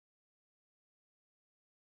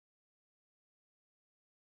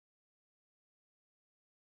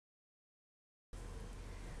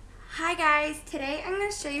Hi guys, today I'm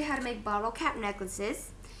going to show you how to make bottle cap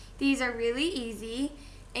necklaces. These are really easy,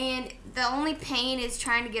 and the only pain is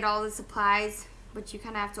trying to get all the supplies, which you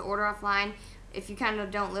kind of have to order offline if you kind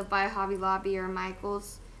of don't live by a Hobby Lobby or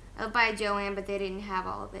Michael's. I live by a Joann, but they didn't have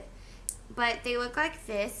all of it. But they look like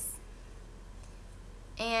this,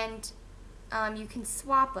 and you can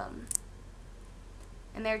swap them.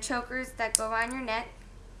 And they're chokers that go around your neck.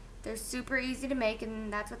 They're super easy to make,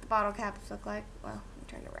 and that's what the bottle caps look like. Well, let me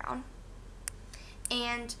turn it around.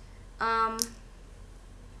 And,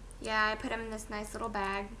 yeah, I put them in this nice little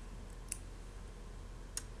bag.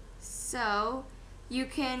 So, you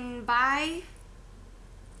can buy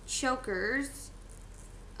chokers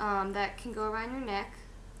that can go around your neck.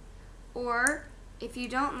 Or, if you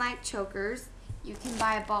don't like chokers, you can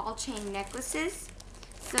buy ball chain necklaces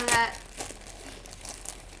so that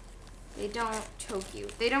they don't choke you.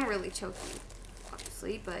 They don't really choke you,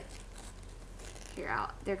 obviously, but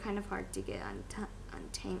they're kind of hard to get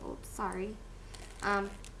untangled. Sorry.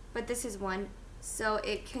 But this is one, so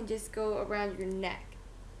it can just go around your neck.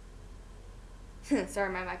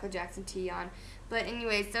 Sorry, my Michael Jackson tee on. But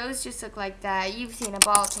anyways, those just look like that. You've seen a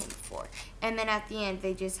ball chain before. And then at the end,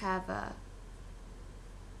 they just have a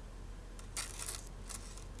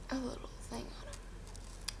little thing on them.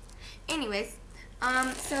 Anyways,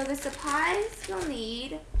 so the supplies you'll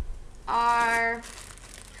need are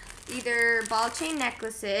either ball chain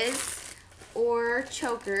necklaces or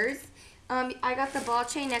chokers. I got the ball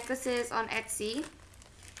chain necklaces on Etsy.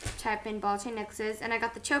 Type in ball chain necklaces, and I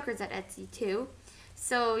got the chokers at Etsy too.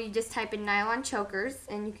 So you just type in nylon chokers,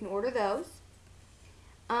 and you can order those.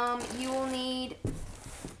 You will need.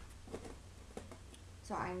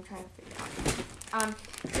 Sorry, I'm trying to figure out.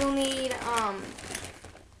 You'll need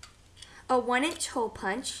a 1-inch hole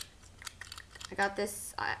punch. I got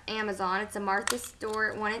this Amazon. It's a Martha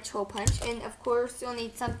Stewart 1-inch hole punch. And of course, you'll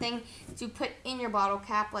need something to put in your bottle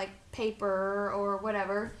cap, like paper or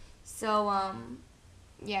whatever. So,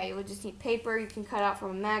 yeah, you'll just need paper. You can cut out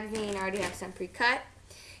from a magazine. I already have some pre-cut.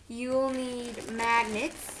 You'll need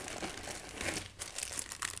magnets.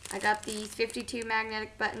 I got these 52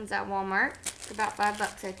 magnetic buttons at Walmart for about $5,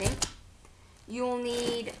 I think. You'll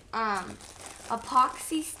need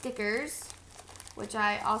epoxy stickers, which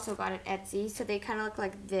I also got at Etsy. So they kind of look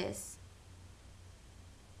like this.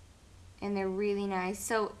 And they're really nice.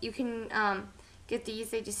 So you can get these.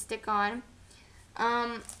 They just stick on.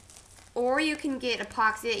 Or you can get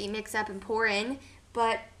epoxy that you mix up and pour in.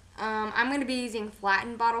 But I'm going to be using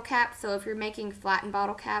flattened bottle caps. So if you're making flattened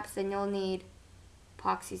bottle caps, then you'll need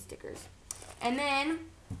epoxy stickers. And then,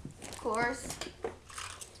 of course,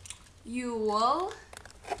 you will...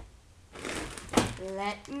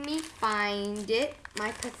 Let me find it.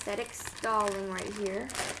 My pathetic stalling right here.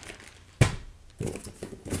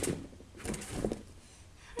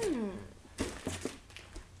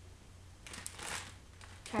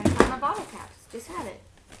 Trying to find my bottle caps. Just had it.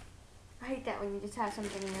 I hate that when you just have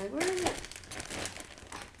something and you're like, where is it?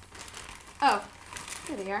 Oh,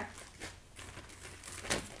 here they are.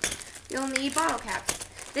 You'll need bottle caps.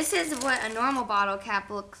 This is what a normal bottle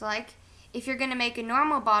cap looks like. If you're going to make a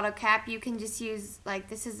normal bottle cap, you can just use, like,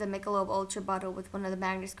 this is a Michelob Ultra bottle with one of the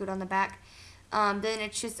magnets glued on the back. Then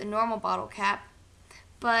it's just a normal bottle cap.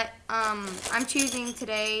 But I'm choosing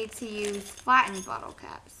today to use flattened bottle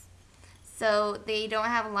caps. So they don't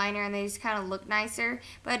have a liner and they just kind of look nicer.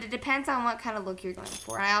 But it depends on what kind of look you're going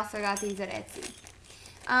for. I also got these at Etsy.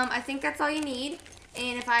 I think that's all you need.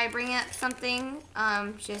 And if I bring up something,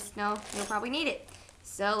 just know you'll probably need it.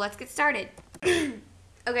 So let's get started.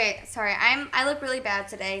 Okay, sorry, I look really bad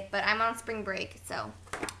today, but I'm on spring break, so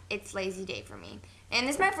it's lazy day for me. And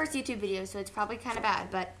this is my first YouTube video, so it's probably kind of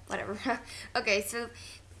bad, but whatever. Okay, so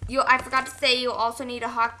I forgot to say you'll also need a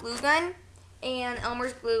hot glue gun and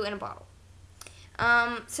Elmer's glue in a bottle.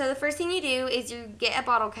 So the first thing you do is you get a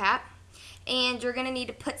bottle cap, and you're going to need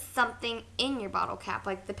to put something in your bottle cap,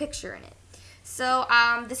 like the picture in it. So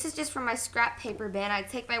this is just from my scrap paper bin. I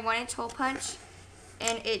take my 1-inch hole punch,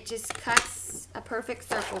 and it just cuts a perfect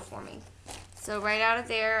circle for me. So right out of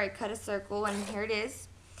there, I cut a circle, and here it is.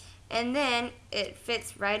 And then it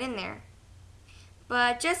fits right in there.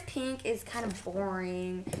 But just pink is kind of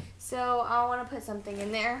boring. So I want to put something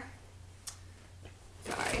in there.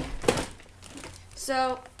 Sorry.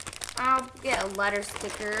 So I'll get a letter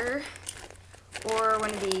sticker, or one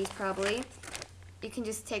of these probably. You can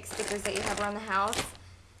just take stickers that you have around the house.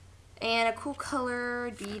 And a cool color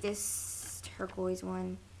would be this turquoise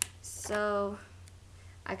one, so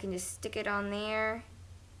I can just stick it on there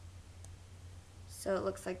so it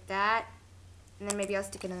looks like that, and then maybe I'll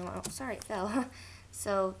stick another one. Oh, sorry, it fell.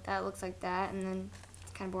 So that looks like that, and then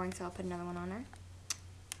it's kind of boring, so I'll put another one on there.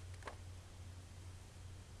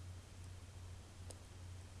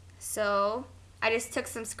 So I just took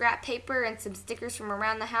some scrap paper and some stickers from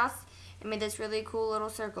around the house and made this really cool little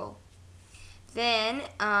circle. Then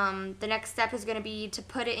the next step is going to be to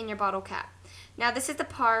put it in your bottle cap. Now this is the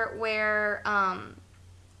part where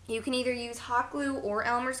you can either use hot glue or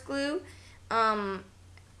Elmer's glue. My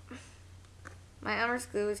Elmer's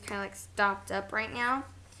glue is kind of like stopped up right now.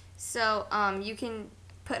 So you can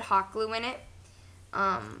put hot glue in it.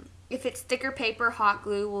 If it's thicker paper, hot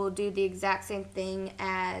glue will do the exact same thing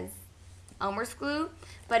as Elmer's glue.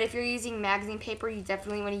 But if you're using magazine paper, you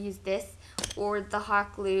definitely want to use this or the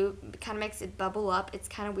hot glue. It kind of makes it bubble up. It's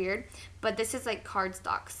kind of weird. But this is like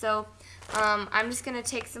cardstock. So I'm just going to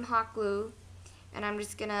take some hot glue and I'm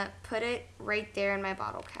just going to put it right there in my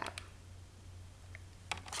bottle cap.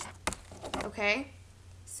 Okay?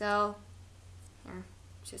 So, here,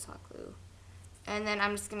 it's just hot glue. And then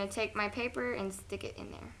I'm just going to take my paper and stick it in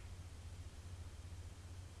there.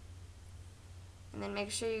 And then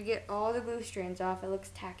make sure you get all the glue strands off. It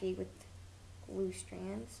looks tacky with glue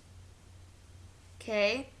strands.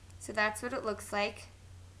 Okay, so that's what it looks like.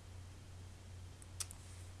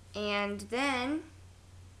 And then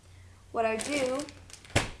what I do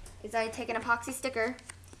is I take an epoxy sticker.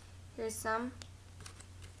 Here's some.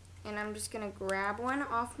 And I'm just going to grab one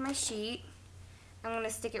off my sheet. I'm going to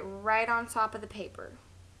stick it right on top of the paper.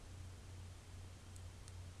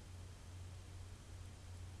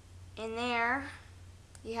 And there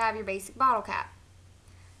you have your basic bottle cap.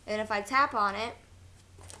 And if I tap on it,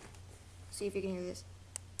 see if you can hear this.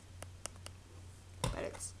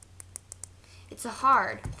 But it's a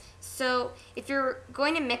hard. So if you're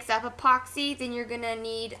going to mix up epoxy, then you're going to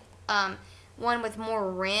need one with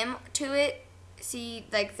more rim to it. See,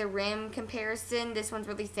 like the rim comparison, this one's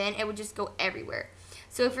really thin. It would just go everywhere.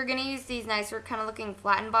 So if you're going to use these nicer kind of looking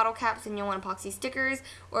flattened bottle caps, then you'll want epoxy stickers.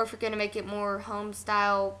 Or if you're going to make it more home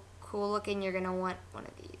style, cool looking, you're going to want one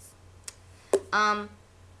of these. And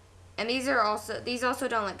these also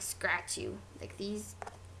don't like scratch you. Like these,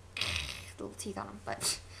 little teeth on them.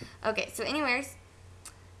 But, okay, so anyways,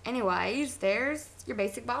 there's your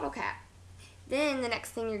basic bottle cap. Then the next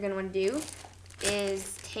thing you're going to want to do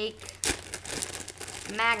is take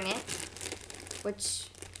a magnet, which,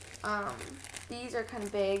 these are kind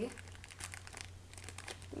of big. I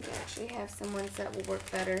think I actually have some ones that will work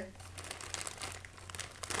better.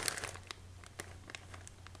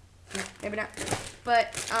 Maybe not.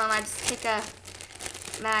 But I just take a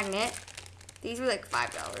magnet. These were like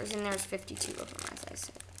 $5, and there's 52 of them, as I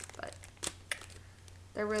said. But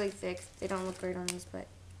they're really thick. They don't look great on these, but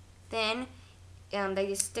then they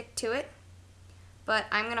just stick to it. But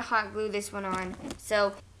I'm gonna hot glue this one on.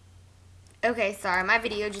 So, okay, sorry, my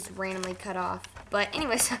video just randomly cut off. But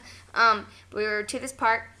anyways, we were to this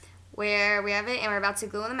part where we have it, and we're about to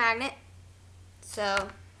glue on the magnet. So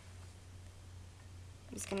I'm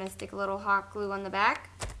just going to stick a little hot glue on the back.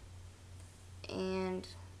 And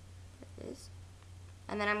there it is.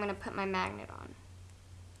 And then I'm going to put my magnet on.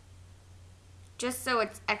 Just so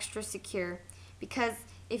it's extra secure. Because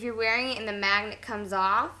if you're wearing it and the magnet comes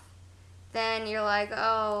off, then you're like,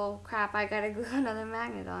 oh crap, I got to glue another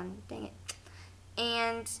magnet on. Dang it.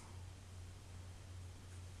 And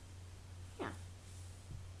yeah.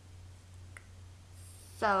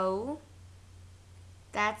 So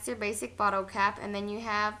that's your basic bottle cap, and then you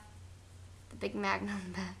have the big magnet on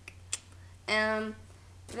the back. Then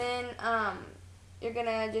you're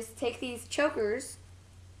gonna just take these chokers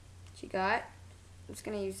that you got. I'm just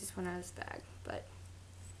gonna use this one out of this bag,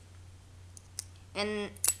 and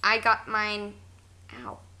I got mine.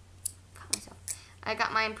 Ow! Caught myself. I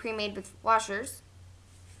got mine pre-made with washers.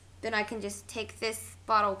 Then I can just take this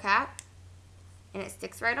bottle cap, and it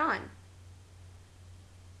sticks right on.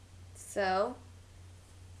 So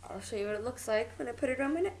I'll show you what it looks like when I put it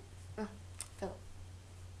on my neck. Oh, fell.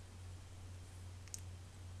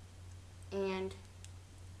 And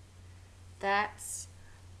that's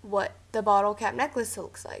what the bottle cap necklace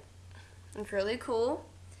looks like. It's really cool.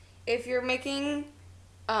 If you're making,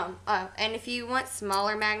 and if you want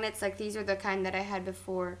smaller magnets, like these are the kind that I had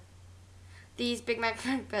before. These big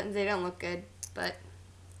magnet buttons, they don't look good, but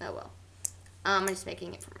oh well. I'm just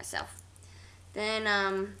making it for myself.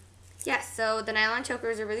 Then, yeah, so the nylon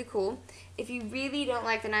chokers are really cool. If you really don't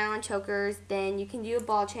like the nylon chokers, then you can do a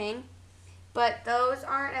ball chain. But those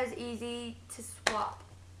aren't as easy to swap.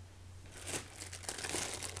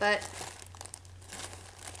 But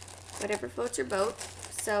whatever floats your boat.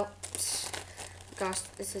 So, gosh,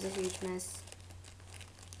 this is a huge mess.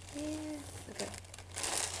 Yeah, okay.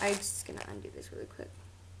 I'm just gonna undo this really quick.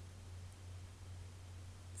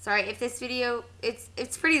 Sorry if this video,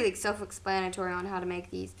 it's pretty like self-explanatory on how to make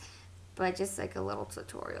these, but just like a little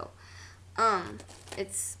tutorial.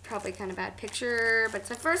 It's probably kind of bad picture, but it's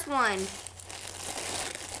my first one.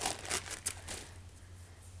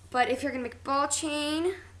 But if you're gonna make a ball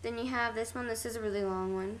chain, then you have this one. This is a really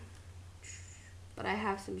long one, but I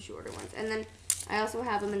have some shorter ones. And then I also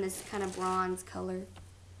have them in this kind of bronze color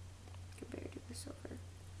compared to the silver.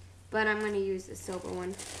 But I'm gonna use the silver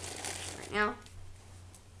one right now.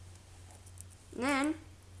 And then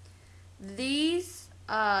these,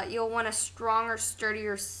 you'll want a stronger,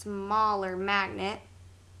 sturdier, smaller magnet.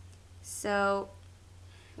 So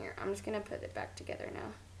here, I'm just gonna put it back together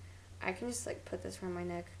now. I can just like put this around my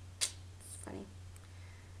neck. It's funny.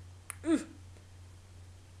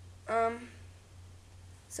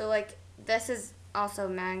 So like this is also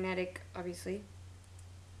magnetic, obviously.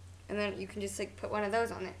 And then you can just like put one of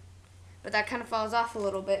those on there. But that kind of falls off a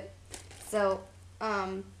little bit. So,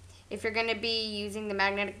 if you're gonna be using the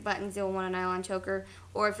magnetic buttons, you'll want a nylon choker.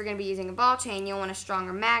 Or if you're gonna be using a ball chain, you'll want a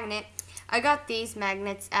stronger magnet. I got these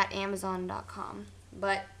magnets at Amazon.com,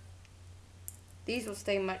 but these will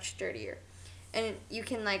stay much sturdier. And you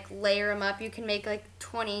can like layer them up. You can make like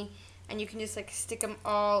 20 and you can just like stick them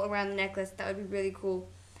all around the necklace. That would be really cool.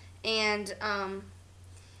 And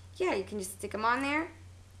yeah, you can just stick them on there.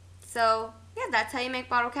 So yeah, that's how you make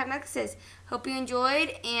bottle cap necklaces. Hope you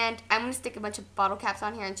enjoyed, and I'm going to stick a bunch of bottle caps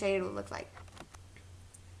on here and show you what it looks like.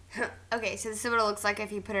 Okay, so this is what it looks like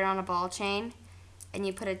if you put it on a ball chain and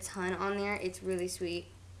you put a ton on there. It's really sweet.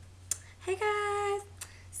 Hey guys!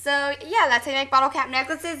 So yeah, that's how you make bottle cap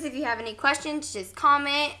necklaces. If you have any questions, just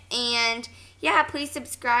comment, and yeah, please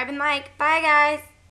subscribe and like. Bye guys!